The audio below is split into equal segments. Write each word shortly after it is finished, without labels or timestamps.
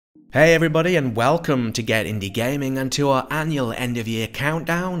Hey everybody, and welcome to Get Indie Gaming and to our annual end-of-year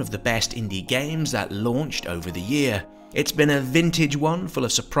countdown of the best indie games that launched over the year. It's been a vintage one full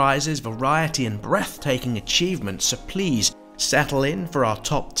of surprises, variety and breathtaking achievements, so please settle in for our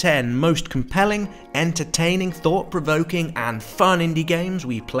top 10 most compelling, entertaining, thought-provoking and fun indie games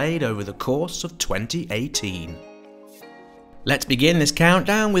we played over the course of 2018. Let's begin this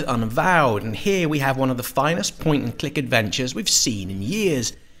countdown with Unavowed, and here we have one of the finest point-and-click adventures we've seen in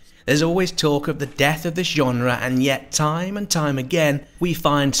years. There's always talk of the death of this genre, and yet time and time again we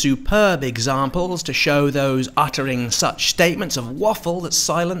find superb examples to show those uttering such statements of waffle that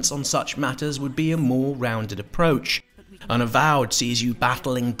silence on such matters would be a more rounded approach. Unavowed sees you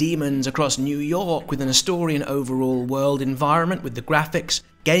battling demons across New York within a story and overall world environment with the graphics,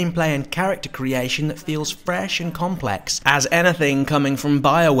 gameplay and character creation that feels fresh and complex as anything coming from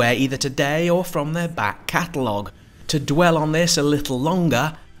BioWare either today or from their back catalogue. To dwell on this a little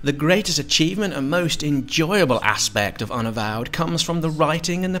longer, the greatest achievement and most enjoyable aspect of Unavowed comes from the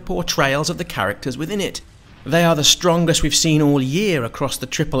writing and the portrayals of the characters within it. They are the strongest we've seen all year across the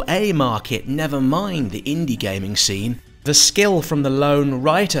AAA market, never mind the indie gaming scene. The skill from the lone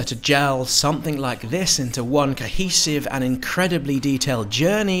writer to gel something like this into one cohesive and incredibly detailed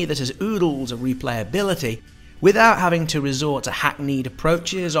journey that has oodles of replayability, without having to resort to hackneyed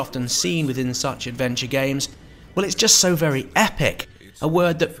approaches often seen within such adventure games, well, it's just so very epic. A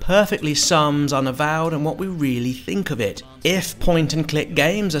word that perfectly sums Unavowed and what we really think of it. If point-and-click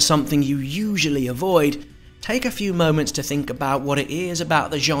games are something you usually avoid, take a few moments to think about what it is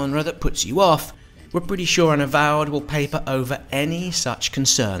about the genre that puts you off. We're pretty sure Unavowed will paper over any such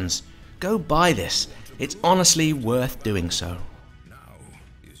concerns. Go buy this. It's honestly worth doing so.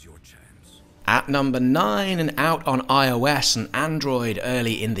 At number 9 and out on iOS and Android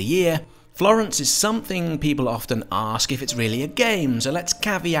early in the year, Florence is something people often ask if it's really a game, so let's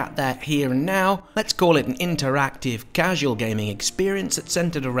caveat that here and now. Let's call it an interactive, casual gaming experience that's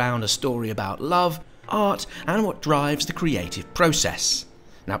centered around a story about love, art, and what drives the creative process.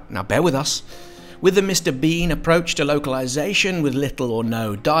 Now bear with us. With the Mr. Bean approach to localization with little or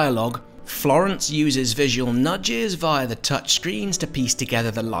no dialogue, Florence uses visual nudges via the touchscreens to piece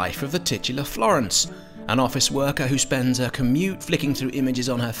together the life of the titular Florence, an office worker who spends her commute flicking through images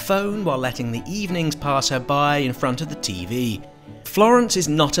on her phone while letting the evenings pass her by in front of the TV. Florence is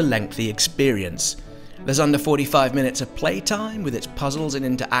not a lengthy experience. There's under 45 minutes of playtime, with its puzzles and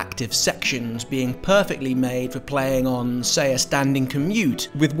interactive sections being perfectly made for playing on, say, a standing commute,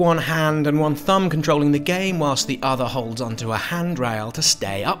 with one hand and one thumb controlling the game whilst the other holds onto a handrail to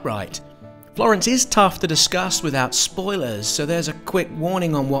stay upright. Florence is tough to discuss without spoilers, so there's a quick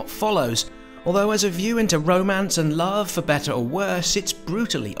warning on what follows. Although as a view into romance and love, for better or worse, it's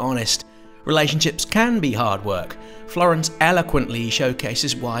brutally honest. Relationships can be hard work. Florence eloquently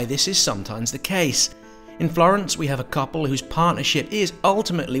showcases why this is sometimes the case. In Florence, we have a couple whose partnership is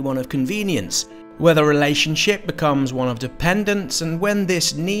ultimately one of convenience, where the relationship becomes one of dependence, and when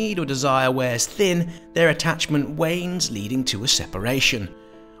this need or desire wears thin, their attachment wanes, leading to a separation.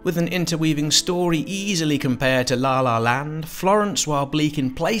 With an interweaving story easily compared to La La Land, Florence, while bleak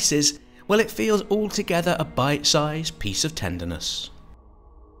in places, well, it feels altogether a bite-sized piece of tenderness.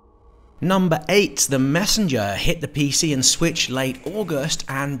 Number 8, The Messenger hit the PC and Switch late August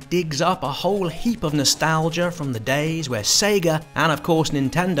and digs up a whole heap of nostalgia from the days where Sega and of course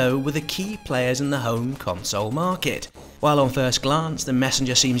Nintendo were the key players in the home console market. While on first glance The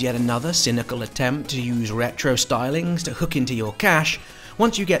Messenger seems yet another cynical attempt to use retro stylings to hook into your cache,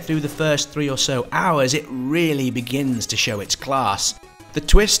 once you get through the first 3 or so hours it really begins to show its class. The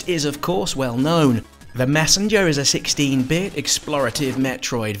twist is of course well known. The Messenger is a 16-bit explorative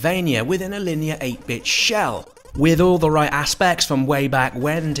Metroidvania within a linear 8-bit shell, with all the right aspects from way back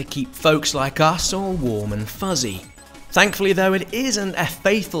when to keep folks like us all warm and fuzzy. Thankfully though, it isn't a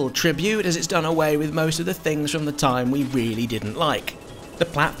faithful tribute, as it's done away with most of the things from the time we really didn't like. The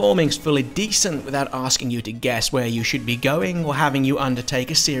platforming's fully decent without asking you to guess where you should be going or having you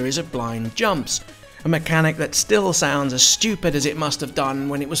undertake a series of blind jumps. A mechanic that still sounds as stupid as it must have done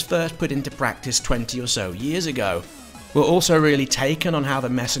when it was first put into practice 20 or so years ago. We're also really taken on how the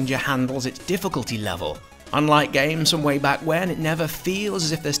Messenger handles its difficulty level. Unlike games from way back when, it never feels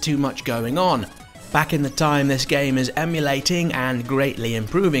as if there's too much going on. Back in the time this game is emulating and greatly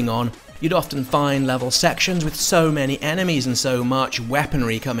improving on, you'd often find level sections with so many enemies and so much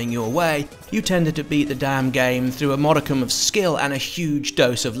weaponry coming your way, you tended to beat the damn game through a modicum of skill and a huge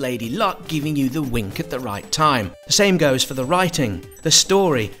dose of lady luck giving you the wink at the right time. The same goes for the writing, the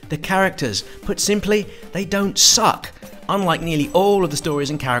story, the characters. Put simply, they don't suck, unlike nearly all of the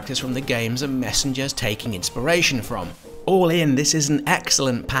stories and characters from the games the Messenger's taking inspiration from. All in, this is an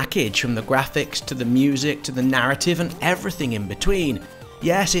excellent package, from the graphics to the music to the narrative and everything in between.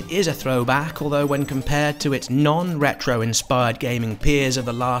 Yes, it is a throwback, although when compared to its non-retro inspired gaming peers of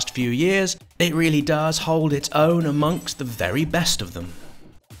the last few years, it really does hold its own amongst the very best of them.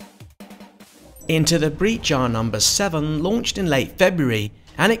 Into the Breach, our number 7, launched in late February,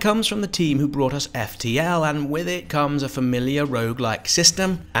 and it comes from the team who brought us FTL, and with it comes a familiar roguelike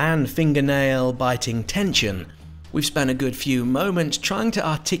system and fingernail-biting tension. We've spent a good few moments trying to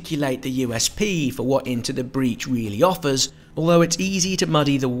articulate the USP for what Into the Breach really offers, although it's easy to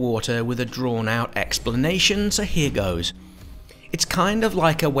muddy the water with a drawn-out explanation, so here goes. It's kind of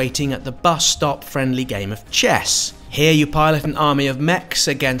like a waiting at the bus stop friendly game of chess. Here you pilot an army of mechs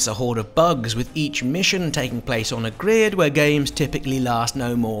against a horde of bugs, with each mission taking place on a grid where games typically last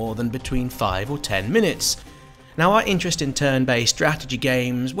no more than between 5 or 10 minutes. Now, our interest in turn-based strategy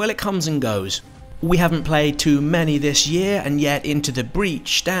games, well, it comes and goes. We haven't played too many this year, and yet Into the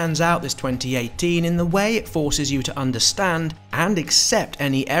Breach stands out this 2018 in the way it forces you to understand and accept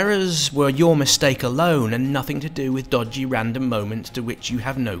any errors were your mistake alone and nothing to do with dodgy random moments to which you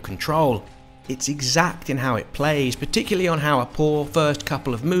have no control. It's exact in how it plays, particularly on how a poor first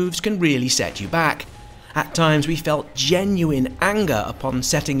couple of moves can really set you back. At times we felt genuine anger upon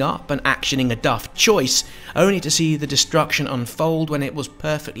setting up and actioning a daft choice, only to see the destruction unfold when it was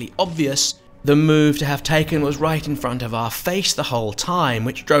perfectly obvious the move to have taken was right in front of our face the whole time,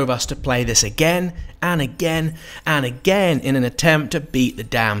 which drove us to play this again and again and again in an attempt to beat the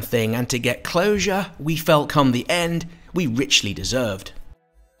damn thing and to get closure we felt come the end we richly deserved.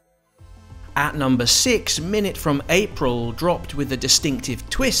 At number 6, Minit from April dropped with the distinctive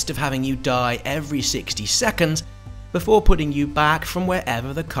twist of having you die every 60 seconds before putting you back from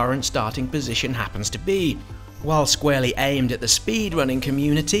wherever the current starting position happens to be. While squarely aimed at the speedrunning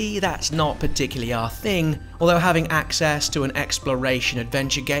community, that's not particularly our thing, although having access to an exploration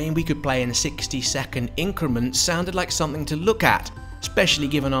adventure game we could play in 60-second increments sounded like something to look at, especially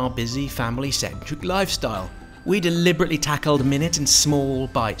given our busy family-centric lifestyle. We deliberately tackled Minit in small,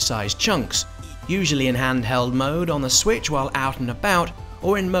 bite-sized chunks, usually in handheld mode on the Switch while out and about,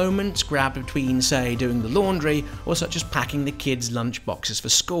 or in moments grabbed between, say, doing the laundry or such as packing the kids' lunch boxes for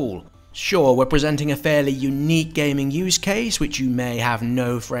school. Sure, we're presenting a fairly unique gaming use case which you may have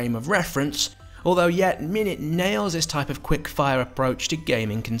no frame of reference, although yet Minit nails this type of quick-fire approach to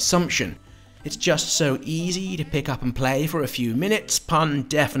gaming consumption. It's just so easy to pick up and play for a few minutes, pun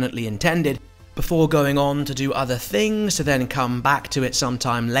definitely intended, before going on to do other things to then come back to it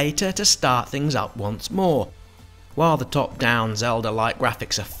sometime later to start things up once more. While the top-down Zelda-like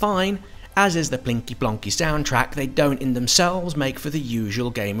graphics are fine, as is the plinky plonky soundtrack, they don't in themselves make for the usual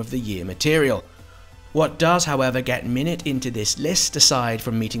Game of the Year material. What does, however, get Minit into this list, aside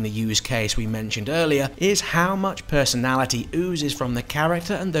from meeting the use case we mentioned earlier, is how much personality oozes from the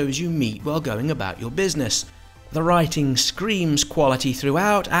character and those you meet while going about your business. The writing screams quality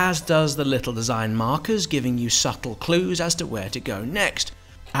throughout, as does the little design markers giving you subtle clues as to where to go next.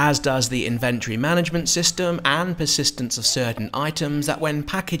 As does the inventory management system and persistence of certain items that when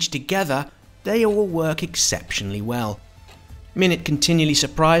packaged together, they all work exceptionally well. Minit continually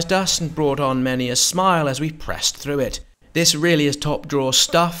surprised us and brought on many a smile as we pressed through it. This really is top drawer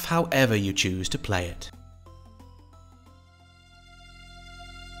stuff, however you choose to play it.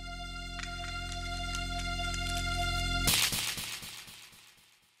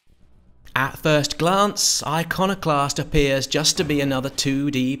 At first glance, Iconclasts appears just to be another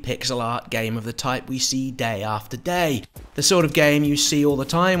 2D pixel art game of the type we see day after day. The sort of game you see all the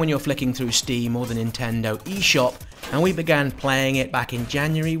time when you're flicking through Steam or the Nintendo eShop, and we began playing it back in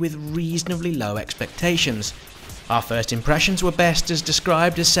January with reasonably low expectations. Our first impressions were best as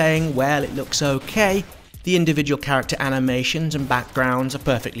described as saying, well, it looks okay, the individual character animations and backgrounds are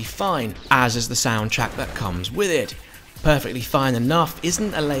perfectly fine, as is the soundtrack that comes with it. Perfectly fine enough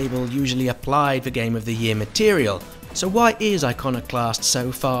isn't a label usually applied for Game of the Year material, so why is Iconclasts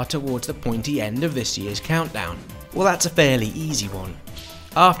so far towards the pointy end of this year's countdown? Well, that's a fairly easy one.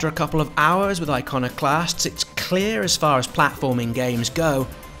 After a couple of hours with Iconclasts, it's clear as far as platforming games go,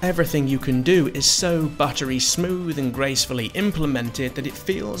 everything you can do is so buttery smooth and gracefully implemented that it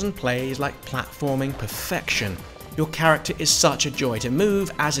feels and plays like platforming perfection. Your character is such a joy to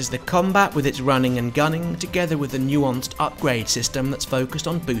move, as is the combat with its running and gunning, together with the nuanced upgrade system that's focused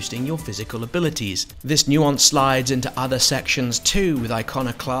on boosting your physical abilities. This nuance slides into other sections too, with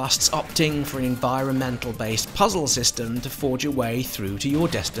Iconclasts opting for an environmental-based puzzle system to forge your way through to your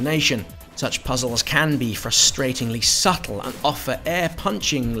destination. Such puzzles can be frustratingly subtle and offer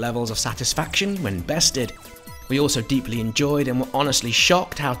air-punching levels of satisfaction when bested. We also deeply enjoyed and were honestly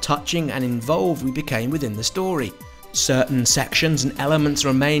shocked how touching and involved we became within the story. Certain sections and elements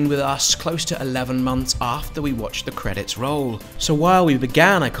remain with us close to 11 months after we watched the credits roll. So while we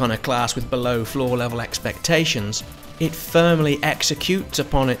began Iconclasts with below floor level expectations, it firmly executes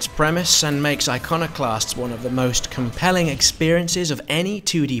upon its premise and makes Iconclasts one of the most compelling experiences of any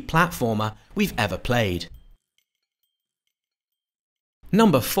 2D platformer we've ever played.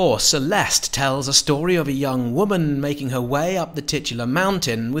 Number 4, Celeste tells a story of a young woman making her way up the titular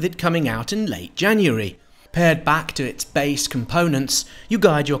mountain, with it coming out in late January. Paired back to its base components, you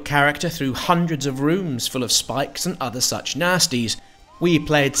guide your character through hundreds of rooms full of spikes and other such nasties. We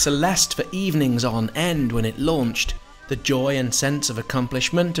played Celeste for evenings on end when it launched. The joy and sense of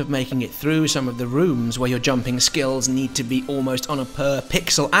accomplishment of making it through some of the rooms where your jumping skills need to be almost on a per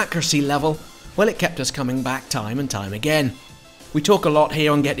pixel accuracy level, well, it kept us coming back time and time again. We talk a lot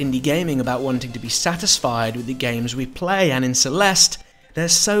here on Get Indie Gaming about wanting to be satisfied with the games we play, and in Celeste,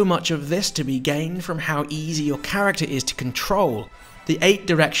 there's so much of this to be gained from how easy your character is to control. The 8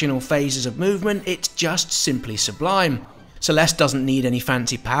 directional phases of movement, it's just simply sublime. Celeste doesn't need any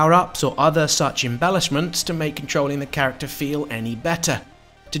fancy power-ups or other such embellishments to make controlling the character feel any better.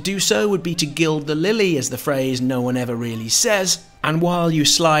 To do so would be to gild the lily, as the phrase no one ever really says, and while you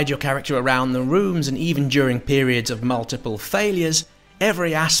slide your character around the rooms and even during periods of multiple failures,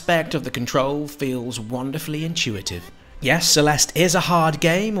 every aspect of the control feels wonderfully intuitive. Yes, Celeste is a hard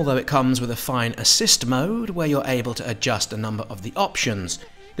game, although it comes with a fine assist mode where you're able to adjust a number of the options.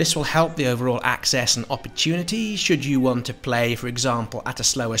 This will help the overall access and opportunity should you want to play, for example, at a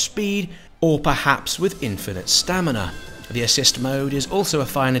slower speed or perhaps with infinite stamina. The assist mode is also a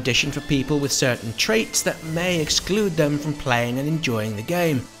fine addition for people with certain traits that may exclude them from playing and enjoying the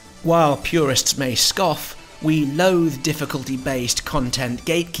game. While purists may scoff, we loathe difficulty-based content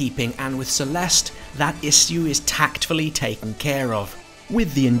gatekeeping, and with Celeste, that issue is tactfully taken care of.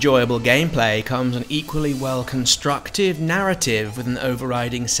 With the enjoyable gameplay comes an equally well-constructed narrative with an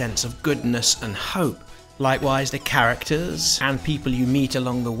overriding sense of goodness and hope. Likewise, the characters and people you meet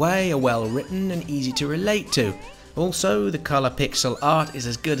along the way are well written and easy to relate to. Also, the colour pixel art is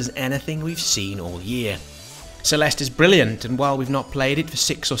as good as anything we've seen all year. Celeste is brilliant, and while we've not played it for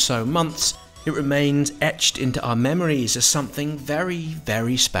 6 or so months, it remains etched into our memories as something very,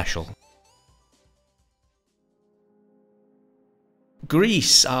 very special.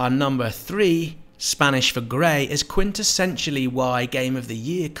 Greece, our number 3, Spanish for grey, is quintessentially why Game of the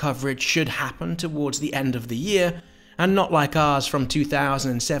Year coverage should happen towards the end of the year, and not like ours from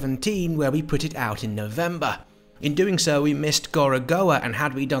 2017 where we put it out in November. In doing so, we missed Gorogoa, and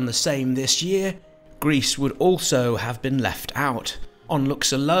had we done the same this year, Greece would also have been left out. On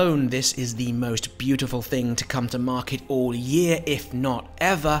looks alone, this is the most beautiful thing to come to market all year, if not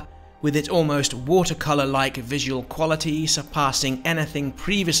ever, with its almost watercolour-like visual quality surpassing anything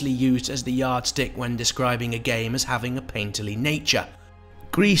previously used as the yardstick when describing a game as having a painterly nature.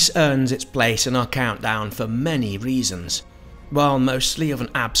 Greece earns its place in our countdown for many reasons. While mostly of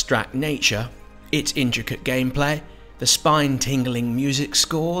an abstract nature, its intricate gameplay, the spine-tingling music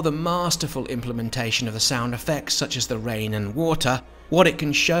score, the masterful implementation of the sound effects such as the rain and water, what it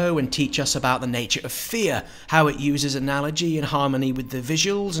can show and teach us about the nature of fear, how it uses analogy and harmony with the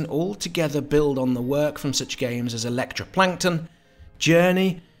visuals, and all together build on the work from such games as Electroplankton,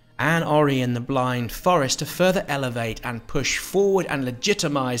 Journey, and Ori and the Blind Forest to further elevate and push forward and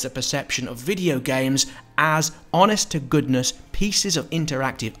legitimize the perception of video games as honest-to-goodness pieces of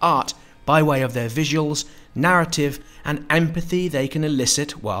interactive art by way of their visuals, narrative, and empathy they can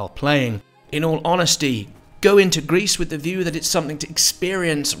elicit while playing. In all honesty, go into Greece with the view that it's something to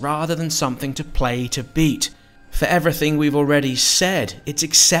experience rather than something to play to beat. For everything we've already said, it's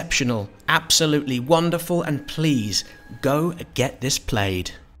exceptional, absolutely wonderful, and please, go get this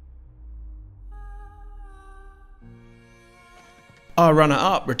played. Our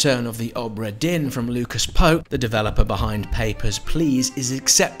runner-up, Return of the Obra Dinn from Lucas Pope, the developer behind Papers, Please, is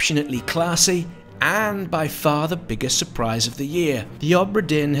exceptionally classy and by far the biggest surprise of the year. The Obra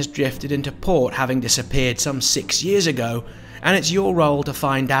Dinn has drifted into port, having disappeared some 6 years ago, and it's your role to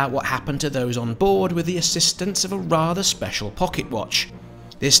find out what happened to those on board with the assistance of a rather special pocket watch.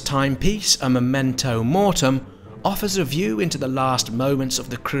 This timepiece, a memento mortem, offers a view into the last moments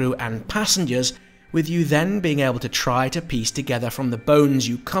of the crew and passengers, with you then being able to try to piece together from the bones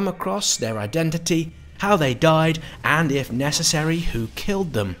you come across their identity, how they died, and if necessary, who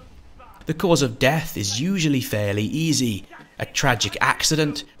killed them. The cause of death is usually fairly easy: a tragic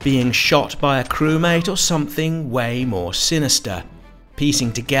accident, being shot by a crewmate, or something way more sinister.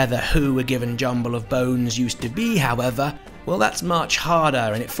 Piecing together who a given jumble of bones used to be, however, well, that's much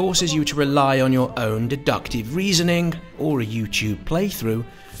harder, and it forces you to rely on your own deductive reasoning, or a YouTube playthrough,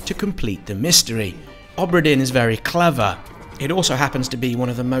 to complete the mystery. Obra Dinn is very clever. It also happens to be one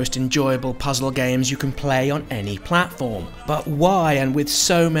of the most enjoyable puzzle games you can play on any platform. But why, and with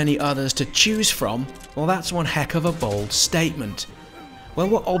so many others to choose from? Well, that's one heck of a bold statement. Well,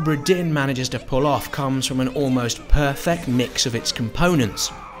 what Obra Dinn manages to pull off comes from an almost perfect mix of its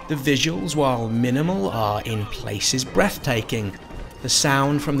components. The visuals, while minimal, are in places breathtaking. The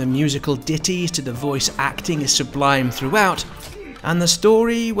sound from the musical ditties to the voice acting is sublime throughout. And the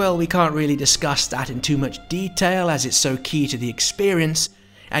story, well, we can't really discuss that in too much detail as it's so key to the experience,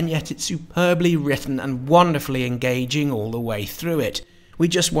 and yet it's superbly written and wonderfully engaging all the way through it. We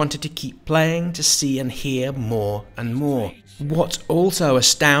just wanted to keep playing to see and hear more and more. What's also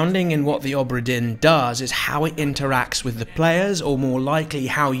astounding in what the Obra Dinn does is how it interacts with the players, or more likely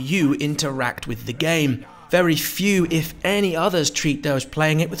how you interact with the game. Very few, if any others, treat those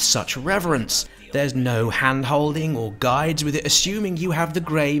playing it with such reverence. There's no hand-holding or guides with it, assuming you have the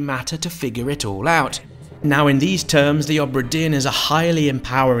grey matter to figure it all out. Now in these terms, the Obra Dinn is a highly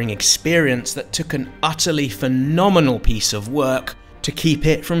empowering experience that took an utterly phenomenal piece of work to keep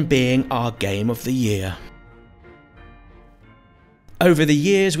it from being our game of the year. Over the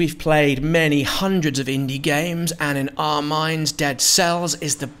years we've played many hundreds of indie games, and in our minds Dead Cells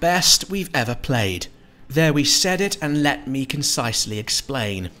is the best we've ever played. There we said it, and let me concisely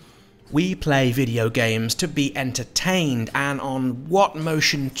explain. We play video games to be entertained, and on what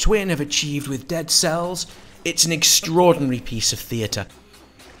Motion Twin have achieved with Dead Cells, it's an extraordinary piece of theatre.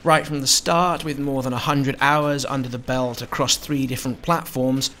 Right from the start, with more than 100 hours under the belt across 3 different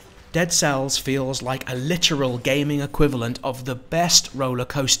platforms, Dead Cells feels like a literal gaming equivalent of the best roller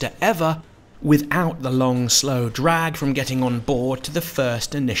coaster ever, without the long, slow drag from getting on board to the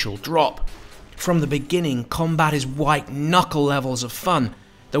first initial drop. From the beginning, combat is white-knuckle levels of fun.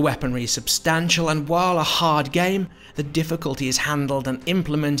 The weaponry is substantial, and while a hard game, the difficulty is handled and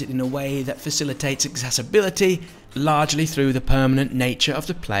implemented in a way that facilitates accessibility, largely through the permanent nature of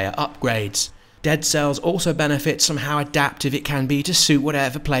the player upgrades. Dead Cells also benefits from how adaptive it can be to suit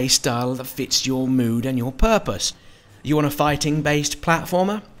whatever play style that fits your mood and your purpose. You want a fighting-based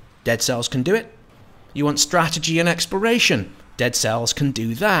platformer? Dead Cells can do it. You want strategy and exploration? Dead Cells can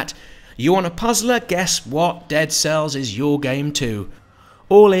do that. You want a puzzler? Guess what? Dead Cells is your game too.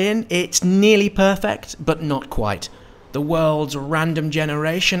 All in, it's nearly perfect, but not quite. The world's random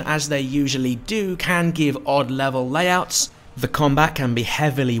generation, as they usually do, can give odd level layouts. The combat can be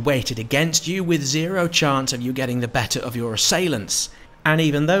heavily weighted against you, with zero chance of you getting the better of your assailants. And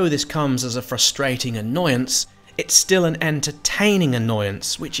even though this comes as a frustrating annoyance, it's still an entertaining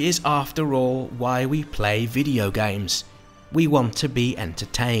annoyance, which is, after all, why we play video games. We want to be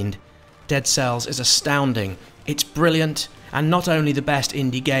entertained. Dead Cells is astounding. It's brilliant, and not only the best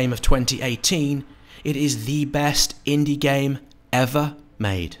indie game of 2018, it is the best indie game ever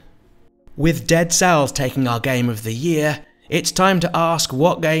made. With Dead Cells taking our game of the year, it's time to ask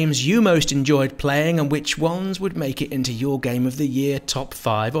what games you most enjoyed playing and which ones would make it into your Game of the Year top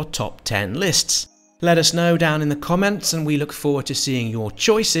 5 or top 10 lists. Let us know down in the comments, and we look forward to seeing your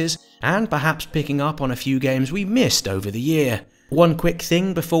choices and perhaps picking up on a few games we missed over the year. One quick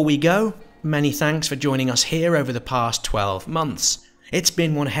thing before we go, many thanks for joining us here over the past 12 months. It's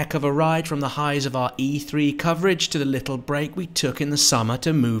been one heck of a ride, from the highs of our E3 coverage to the little break we took in the summer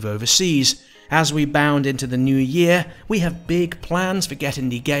to move overseas. As we bound into the new year, we have big plans for Get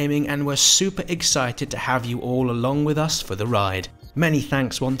Indie Gaming, and we're super excited to have you all along with us for the ride. Many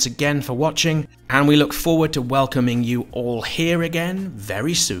thanks once again for watching, and we look forward to welcoming you all here again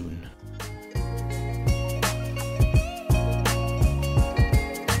very soon.